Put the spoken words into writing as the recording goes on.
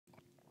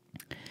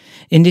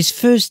In this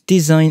first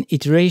design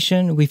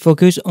iteration, we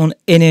focus on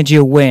energy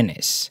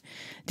awareness.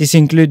 This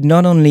includes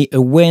not only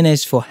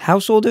awareness for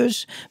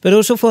householders, but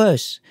also for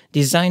us,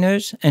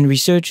 designers and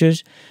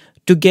researchers,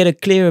 to get a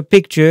clearer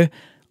picture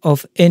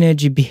of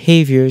energy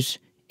behaviors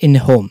in the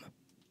home.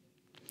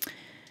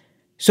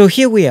 So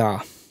here we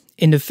are,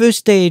 in the first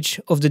stage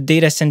of the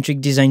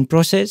data-centric design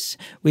process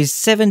with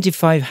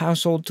 75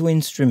 household to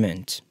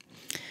instrument.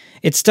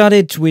 It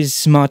started with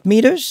smart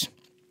meters,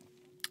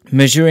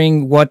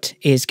 measuring what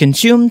is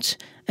consumed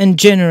and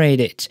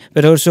generated,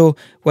 but also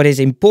what is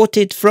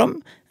imported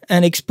from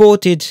and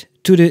exported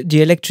to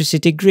the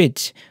electricity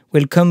grid.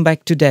 We'll come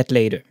back to that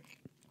later.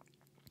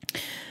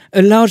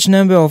 A large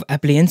number of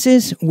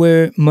appliances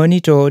were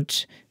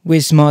monitored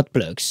with smart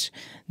plugs.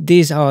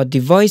 These are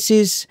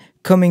devices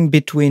coming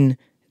between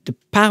the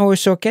power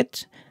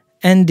socket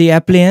and the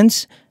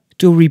appliance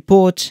to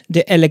report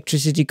the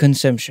electricity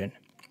consumption.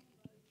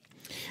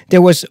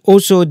 There was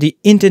also the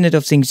Internet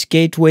of Things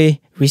gateway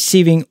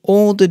receiving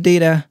all the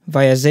data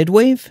via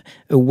Z-Wave,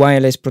 a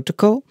wireless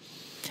protocol,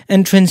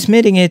 and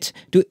transmitting it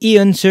to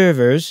E.ON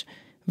servers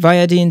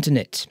via the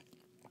Internet.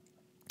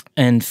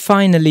 And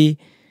finally,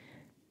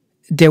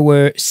 there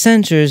were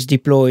sensors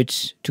deployed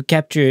to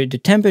capture the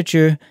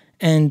temperature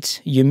and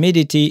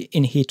humidity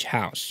in each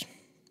house.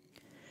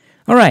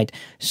 Alright,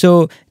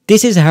 so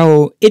this is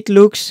how it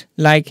looks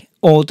like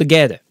all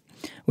together.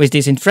 With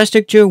this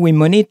infrastructure, we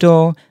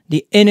monitor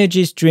the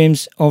energy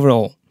streams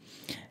overall.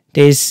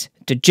 There's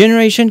the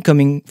generation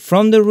coming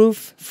from the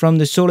roof, from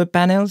the solar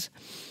panels.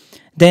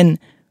 Then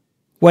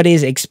what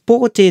is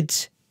exported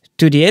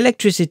to the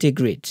electricity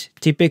grid.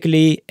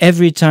 Typically,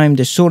 every time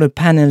the solar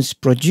panels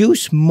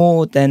produce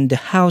more than the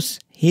house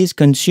is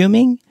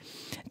consuming,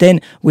 then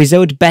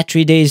without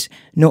battery there is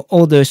no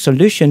other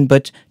solution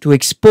but to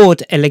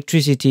export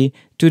electricity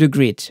to the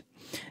grid.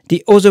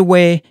 The other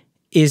way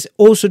is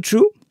also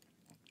true.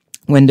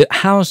 When the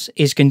house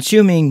is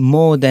consuming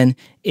more than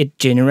it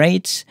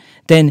generates,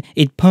 then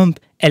it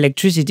pumps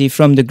electricity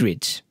from the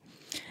grid.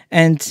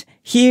 And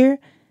here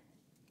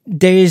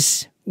there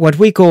is what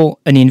we call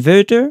an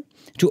inverter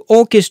to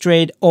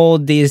orchestrate all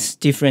these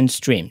different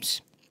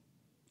streams.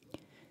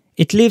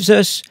 It leaves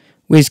us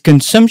with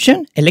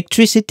consumption,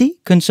 electricity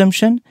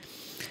consumption,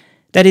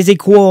 that is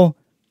equal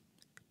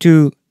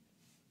to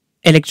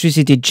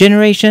electricity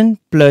generation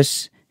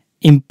plus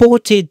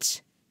imported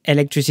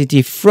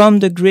electricity from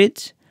the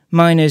grid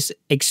minus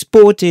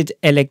exported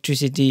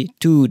electricity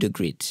to the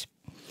grid.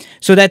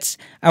 So that's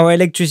our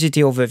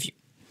electricity overview.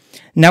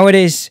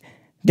 Nowadays,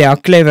 there are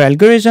clever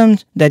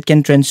algorithms that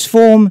can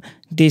transform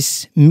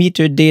this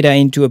meter data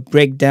into a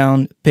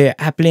breakdown per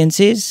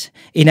appliances.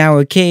 In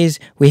our case,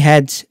 we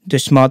had the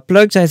smart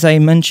plugs, as I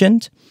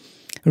mentioned,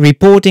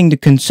 reporting the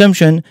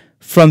consumption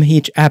from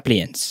each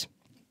appliance.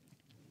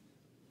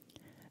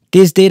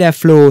 This data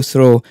flows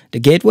through the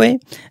gateway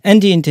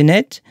and the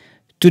internet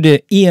to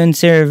the E.ON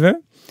server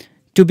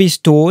to be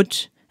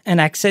stored and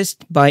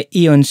accessed by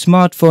E.ON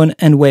smartphone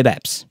and web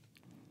apps.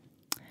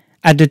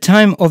 At the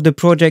time of the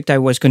project, I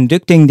was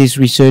conducting this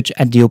research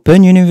at the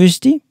Open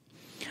University.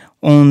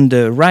 On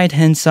the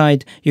right-hand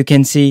side, you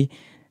can see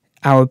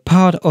our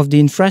part of the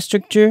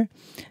infrastructure.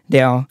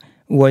 There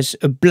was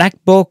a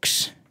black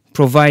box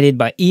provided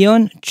by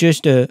E.ON,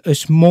 just a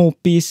small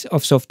piece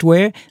of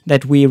software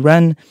that we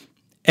run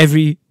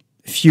every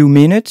few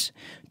minutes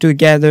to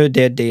gather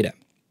their data.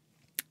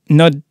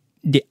 Not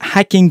the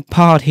hacking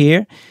part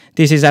here.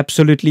 This is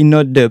absolutely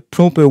not the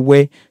proper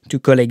way to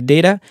collect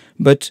data,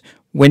 but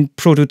when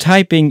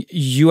prototyping,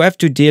 you have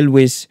to deal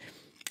with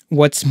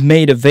what's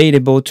made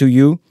available to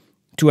you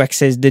to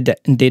access the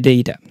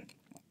data.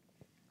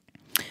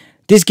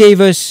 This gave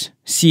us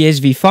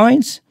CSV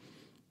files,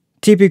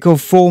 typical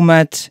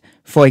format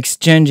for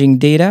exchanging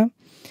data,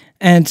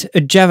 and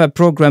a Java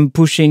program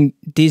pushing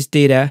this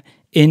data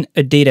in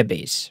a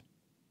database.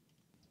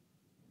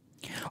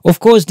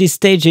 Of course, this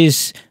stage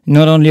is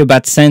not only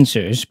about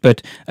sensors,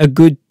 but a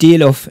good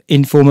deal of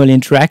informal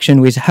interaction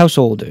with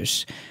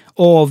householders,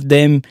 all of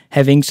them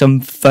having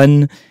some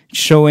fun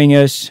showing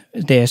us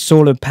their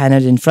solar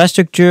panel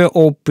infrastructure,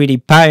 all pretty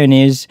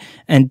pioneers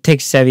and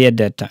tech savvy at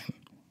that time.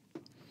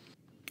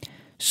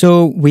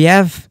 So we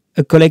have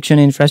a collection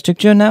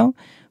infrastructure now.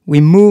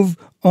 We move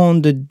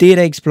on the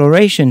data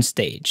exploration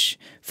stage.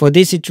 For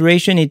this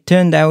iteration, it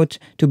turned out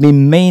to be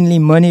mainly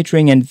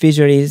monitoring and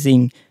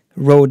visualizing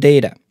raw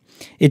data.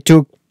 It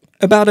took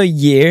about a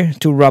year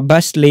to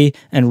robustly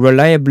and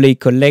reliably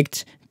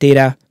collect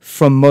data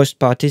from most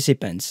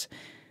participants.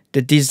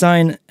 The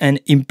design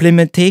and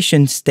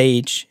implementation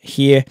stage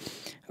here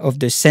of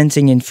the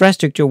sensing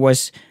infrastructure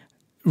was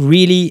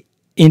really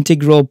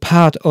integral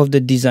part of the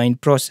design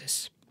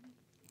process.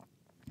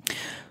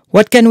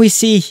 What can we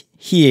see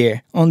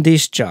here on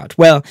this chart?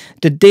 Well,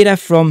 the data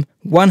from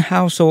one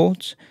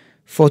household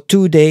for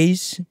 2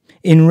 days.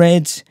 In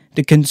red,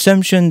 the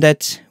consumption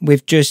that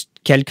we've just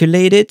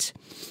calculated.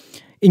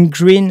 In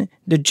green,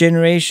 the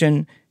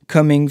generation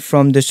coming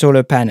from the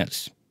solar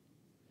panels.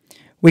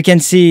 We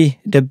can see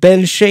the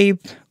bell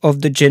shape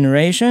of the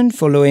generation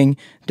following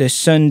the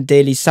sun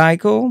daily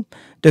cycle.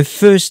 The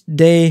first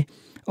day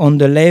on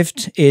the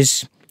left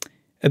is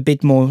a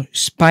bit more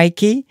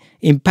spiky,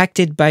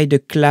 impacted by the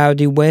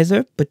cloudy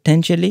weather,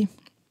 potentially.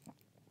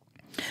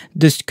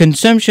 The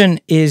consumption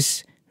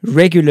is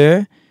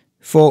regular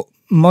for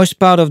most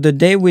part of the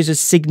day with a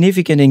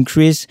significant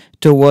increase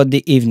toward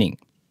the evening.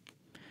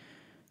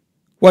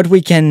 What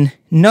we can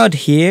note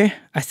here,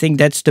 I think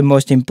that's the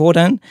most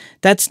important,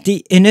 that's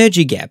the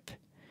energy gap.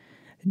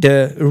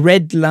 The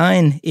red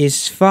line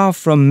is far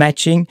from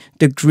matching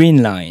the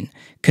green line.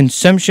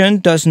 Consumption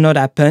does not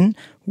happen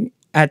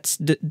at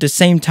the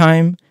same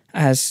time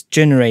as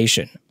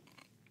generation.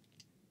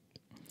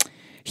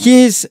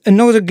 Here's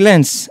another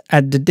glance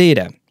at the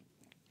data.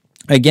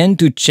 Again,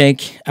 to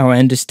check our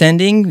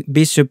understanding,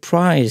 be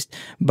surprised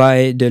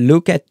by the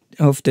look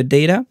of the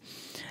data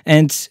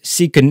and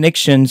see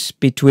connections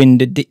between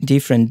the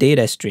different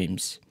data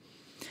streams.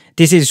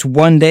 This is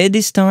one day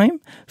this time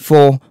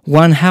for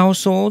one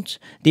household.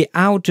 The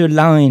outer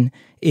line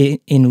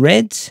in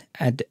red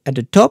at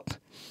the top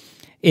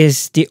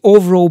is the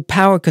overall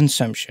power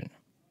consumption.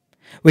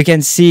 We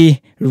can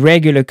see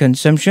regular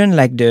consumption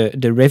like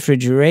the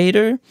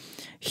refrigerator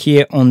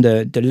here on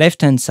the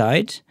left-hand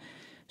side,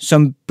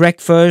 some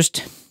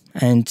breakfast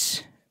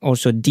and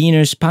also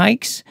dinner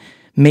spikes,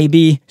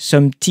 maybe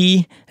some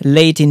tea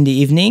late in the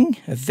evening,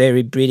 a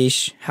very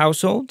British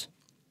household.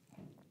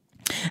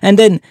 And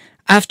then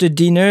after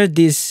dinner,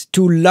 these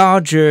two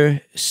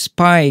larger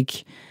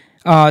spikes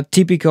are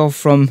typical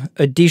from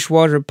a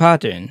dishwater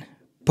pattern,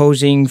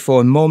 pausing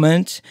for a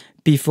moment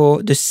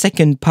before the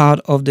second part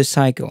of the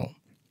cycle.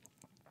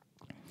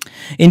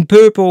 In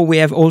purple, we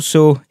have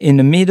also in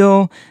the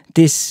middle,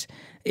 this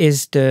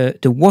is the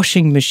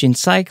washing machine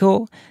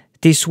cycle.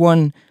 This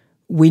one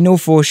we know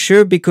for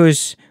sure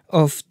because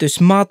of the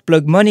smart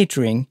plug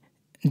monitoring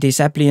this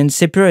appliance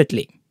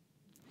separately.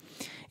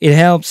 It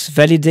helps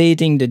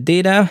validating the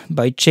data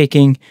by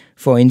checking,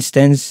 for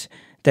instance,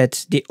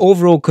 that the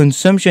overall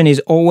consumption is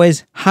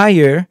always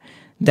higher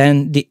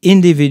than the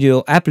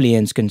individual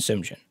appliance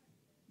consumption.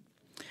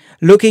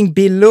 Looking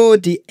below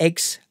the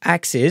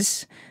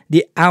x-axis,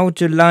 the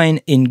outer line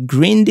in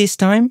green this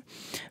time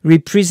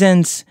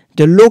represents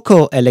the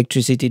local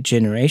electricity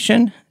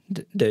generation,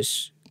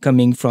 thus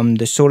coming from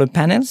the solar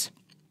panels.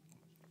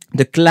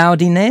 The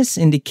cloudiness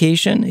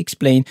indication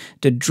explains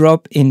the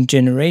drop in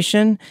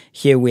generation.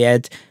 Here we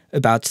had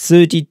about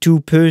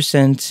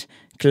 32%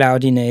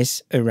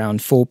 cloudiness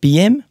around 4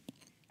 p.m.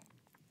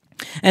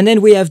 And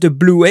then we have the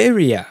blue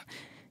area.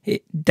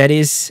 That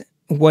is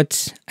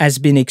what has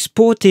been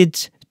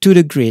exported to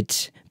the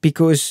grid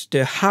because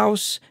the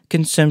house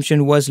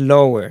consumption was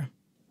lower.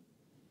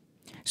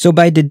 So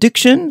by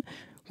deduction,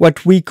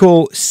 what we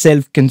call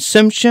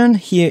self-consumption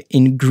here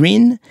in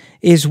green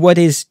is what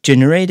is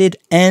generated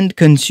and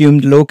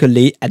consumed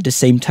locally at the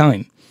same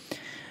time.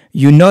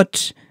 You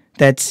note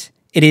that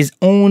it is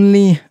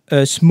only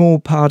a small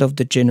part of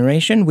the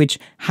generation, which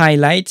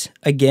highlights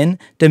again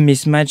the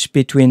mismatch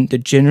between the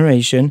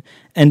generation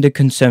and the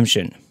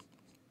consumption.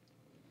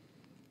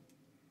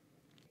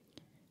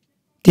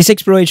 This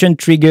exploration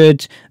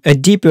triggered a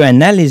deeper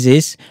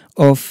analysis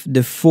of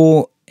the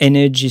 4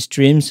 energy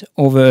streams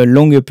over a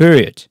longer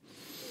period.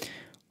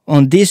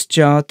 On this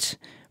chart,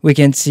 we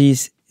can see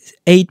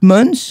 8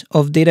 months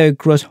of data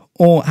across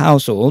all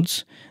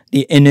households,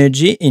 the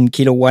energy in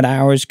kilowatt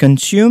hours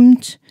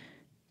consumed,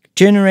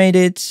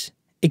 generated,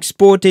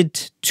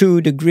 exported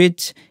to the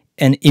grid,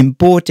 and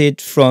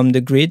imported from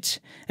the grid,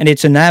 and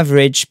it's an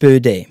average per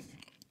day.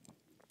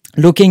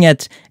 Looking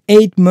at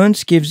 8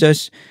 months gives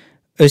us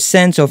a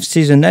sense of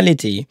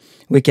seasonality.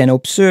 We can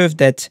observe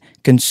that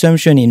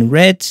consumption in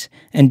red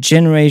and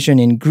generation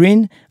in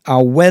green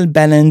are well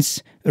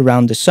balanced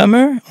around the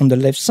summer on the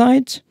left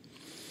side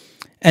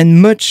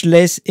and much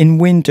less in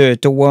winter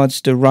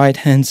towards the right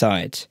hand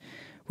side,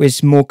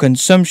 with more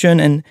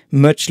consumption and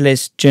much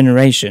less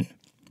generation.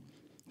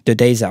 The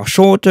days are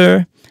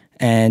shorter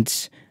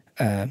and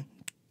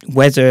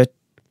weather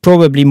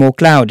probably more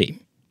cloudy.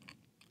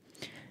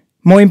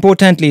 More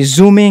importantly,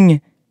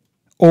 zooming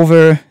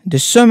over the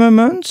summer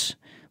months,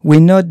 we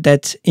note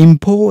that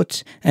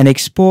import and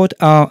export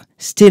are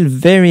still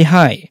very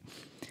high.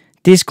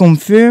 This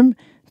confirms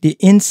the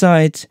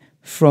insight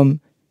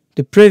from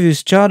the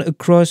previous chart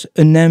across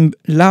a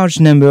large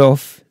number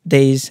of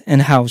days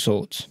and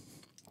households.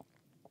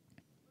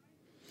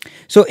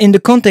 So in the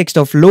context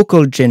of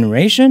local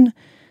generation,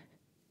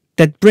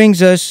 that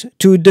brings us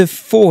to the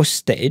 4th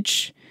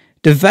stage.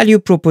 The value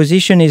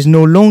proposition is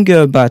no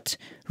longer about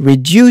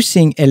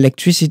reducing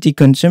electricity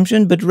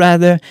consumption, but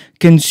rather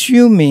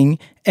consuming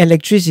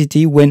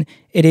electricity when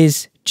it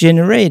is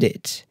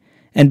generated,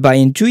 and by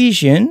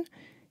intuition,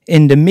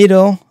 in the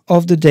middle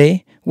of the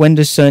day when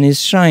the sun is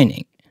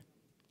shining.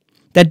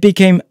 That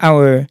became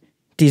our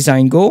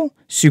design goal,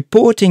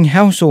 supporting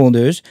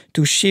householders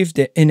to shift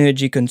their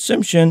energy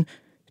consumption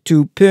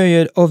to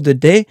period of the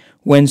day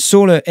when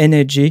solar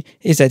energy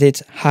is at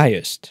its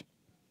highest.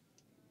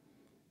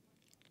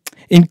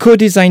 In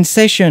co-design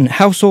session,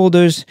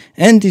 householders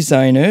and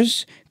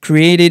designers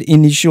created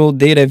initial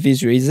data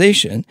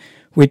visualization,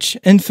 which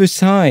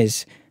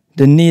emphasize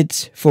the need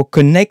for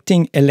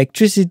connecting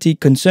electricity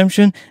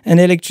consumption and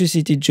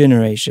electricity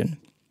generation.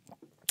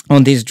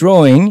 On this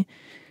drawing,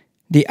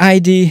 the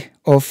idea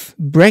of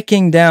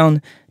breaking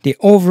down the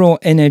overall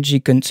energy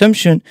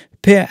consumption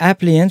per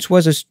appliance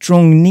was a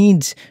strong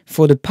need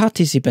for the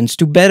participants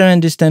to better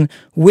understand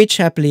which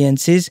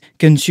appliances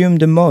consume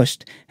the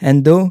most,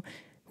 and though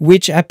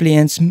which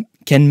appliance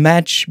can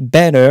match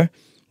better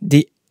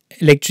the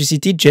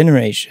electricity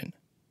generation.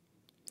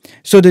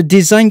 So the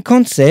design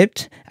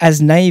concept,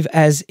 as naive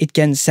as it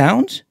can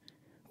sound,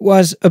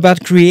 was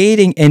about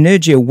creating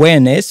energy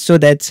awareness so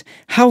that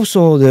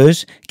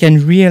householders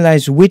can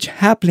realize which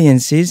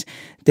appliances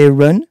they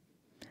run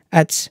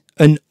at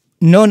a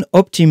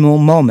non-optimal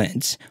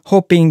moment,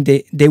 hoping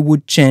they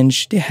would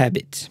change their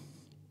habit.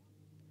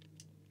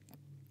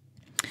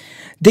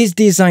 These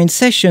design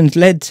sessions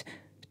led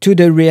to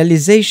the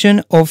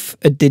realization of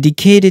a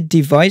dedicated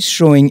device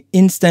showing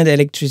instant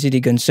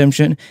electricity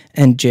consumption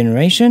and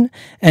generation,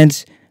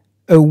 and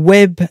a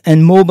web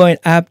and mobile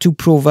app to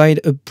provide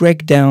a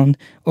breakdown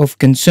of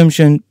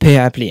consumption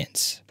per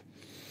appliance.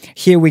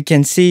 Here we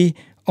can see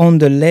on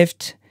the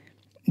left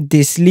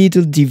this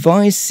little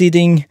device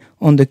sitting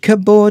on the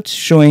cupboard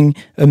showing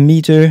a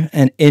meter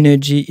and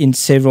energy in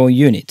several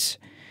units.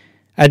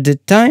 At the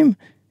time,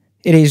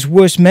 it is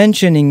worth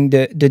mentioning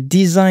the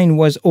design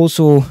was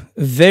also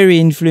very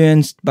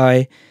influenced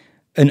by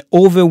an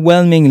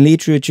overwhelming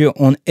literature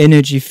on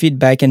energy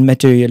feedback and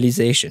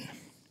materialization.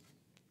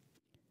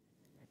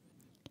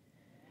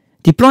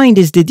 Deploying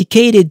this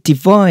dedicated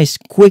device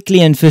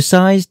quickly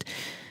emphasized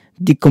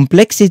the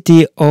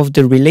complexity of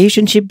the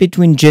relationship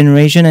between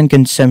generation and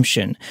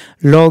consumption.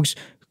 Logs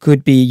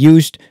could be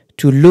used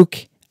to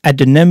look at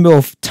the number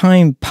of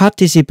time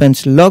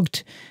participants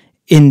logged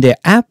in the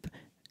app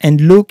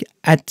and look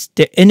at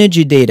the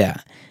energy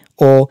data,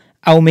 or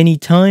how many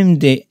times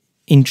they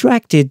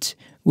interacted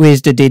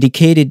with the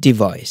dedicated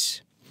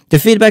device. The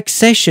feedback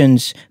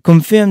sessions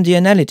confirmed the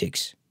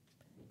analytics.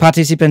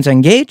 Participants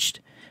engaged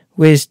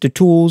with the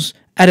tools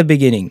at the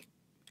beginning,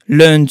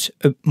 learned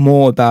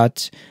more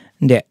about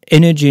their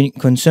energy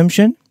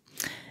consumption,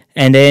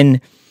 and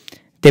then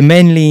they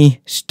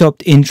mainly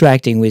stopped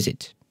interacting with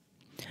it.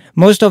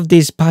 Most of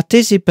these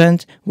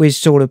participants with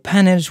solar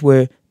panels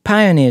were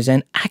pioneers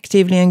and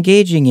actively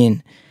engaging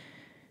in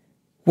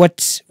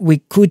what we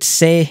could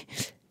say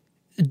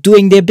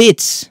doing their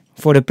bits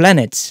for the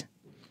planet.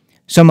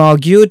 Some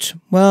argued,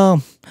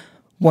 well,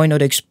 why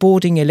not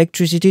exporting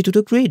electricity to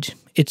the grid?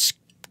 It's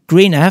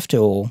green after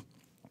all.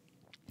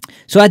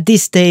 So at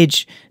this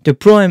stage, the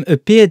problem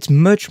appeared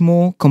much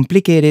more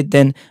complicated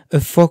than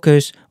a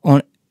focus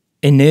on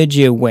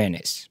energy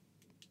awareness.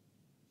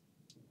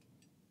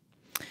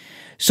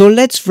 So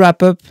let's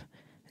wrap up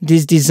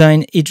this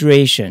design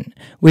iteration.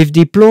 We've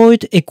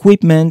deployed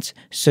equipment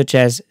such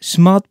as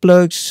smart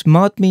plugs,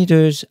 smart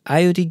meters,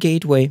 IoT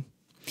gateway.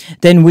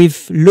 Then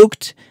we've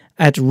looked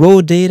at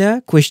raw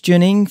data,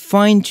 questioning,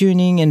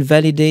 fine-tuning and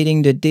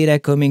validating the data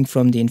coming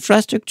from the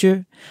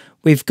infrastructure.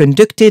 We've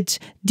conducted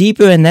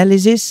deeper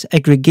analysis,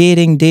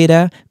 aggregating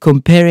data,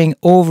 comparing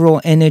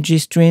overall energy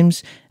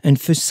streams,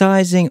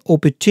 emphasizing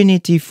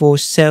opportunity for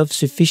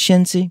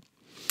self-sufficiency.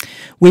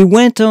 We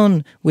went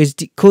on with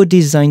the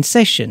co-design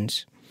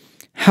sessions,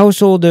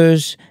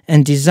 householders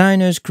and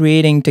designers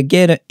creating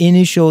together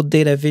initial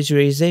data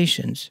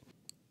visualizations.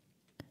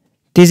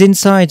 These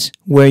insights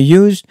were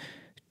used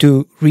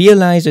to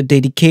realize a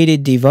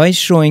dedicated device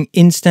showing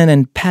instant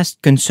and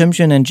past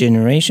consumption and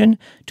generation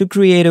to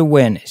create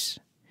awareness.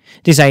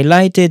 This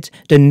highlighted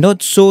the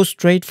not so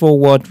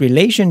straightforward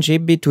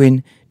relationship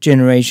between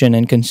generation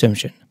and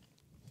consumption.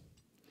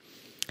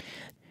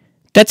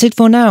 That's it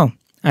for now.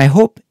 I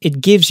hope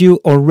it gives you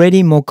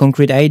already more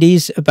concrete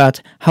ideas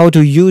about how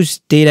to use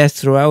data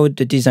throughout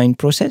the design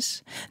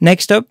process.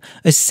 Next up,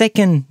 a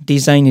second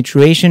design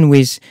iteration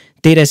with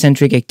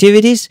data-centric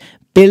activities,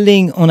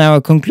 building on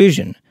our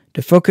conclusion.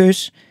 The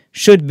focus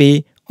should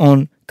be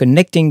on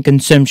connecting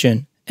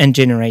consumption and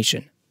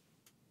generation.